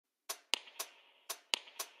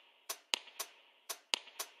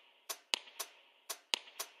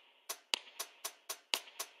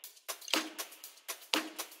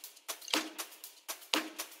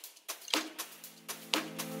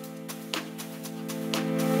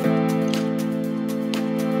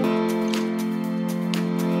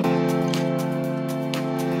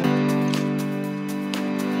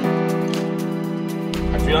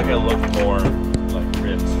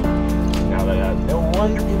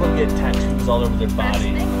people get tattoos all over their body.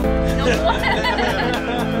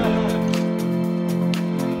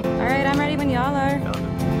 Alright, I'm ready when y'all are.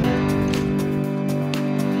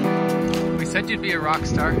 We said you'd be a rock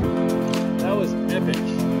star. That was epic.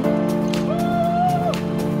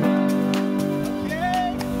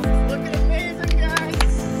 Okay, looking amazing,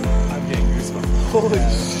 guys. I'm getting goosebumps. Holy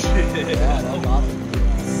shit. Yeah, that was awesome.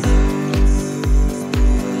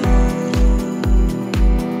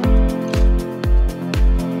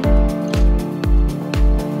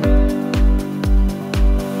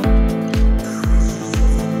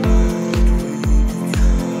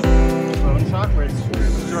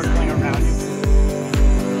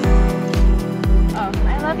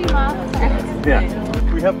 Yeah.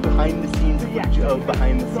 We have behind the scenes footage of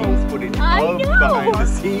behind the scenes footage of behind the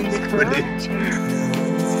scenes footage.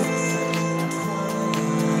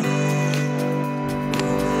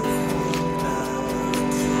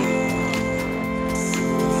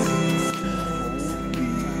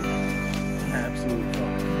 Absolute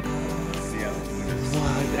fuck.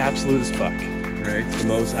 What? Absolute as fuck. Right? The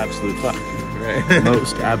most absolute fuck. Right? The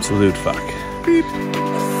most absolute fuck. Beep.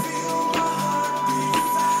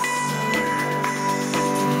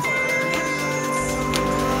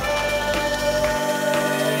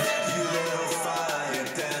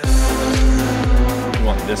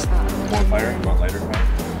 This more fire? You want lighter fire?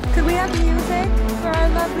 Could we have music for our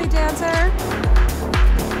lovely dancer?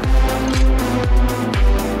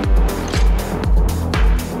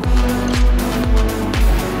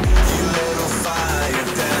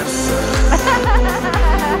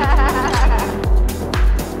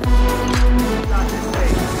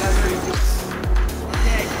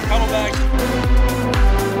 Come back.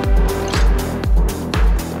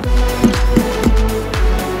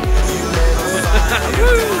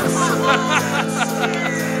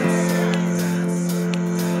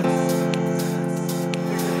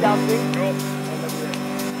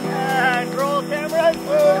 And roll cameras.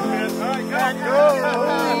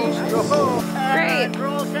 Great.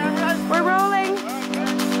 Roll cameras. We're rolling.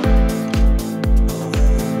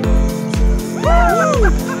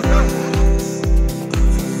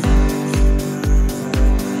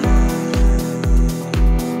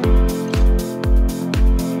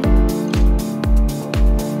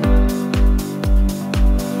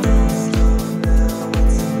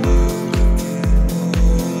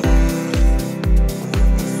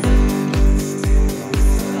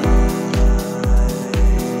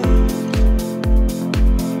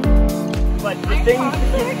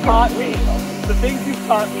 The things you've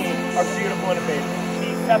taught me are beautiful and amazing.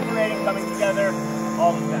 Keep separating, coming together,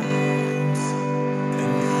 all the time.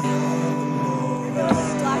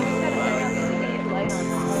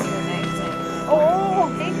 Oh,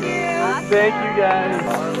 thank you. Thank you guys.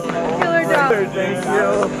 Killer job. Thank you.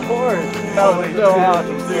 Of course. That was so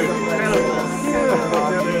awesome, dude.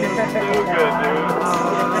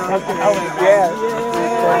 So good,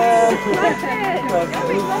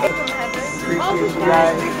 dude. Appreciate you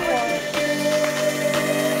guys.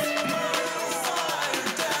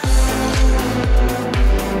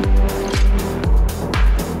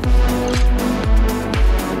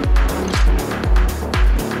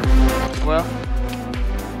 Well,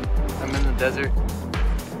 I'm in the desert.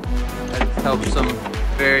 I helped some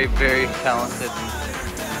very, very talented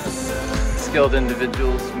and skilled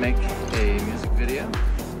individuals make a music video.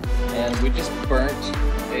 And we just burnt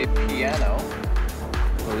a piano,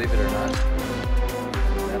 believe it or not.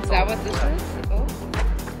 That's Is that what this is? Oh,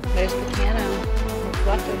 there's the piano. What's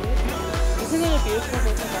left of it? Isn't it a beautiful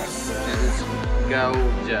work of art? It is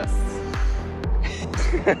gorgeous.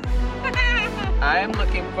 I am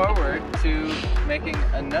looking forward to making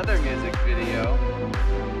another music video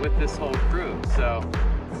with this whole crew, so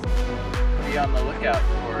be on the lookout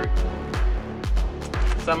for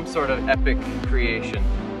some sort of epic creation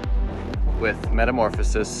with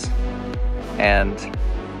Metamorphosis and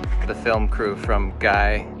the film crew from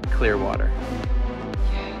Guy Clearwater.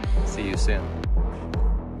 See you soon.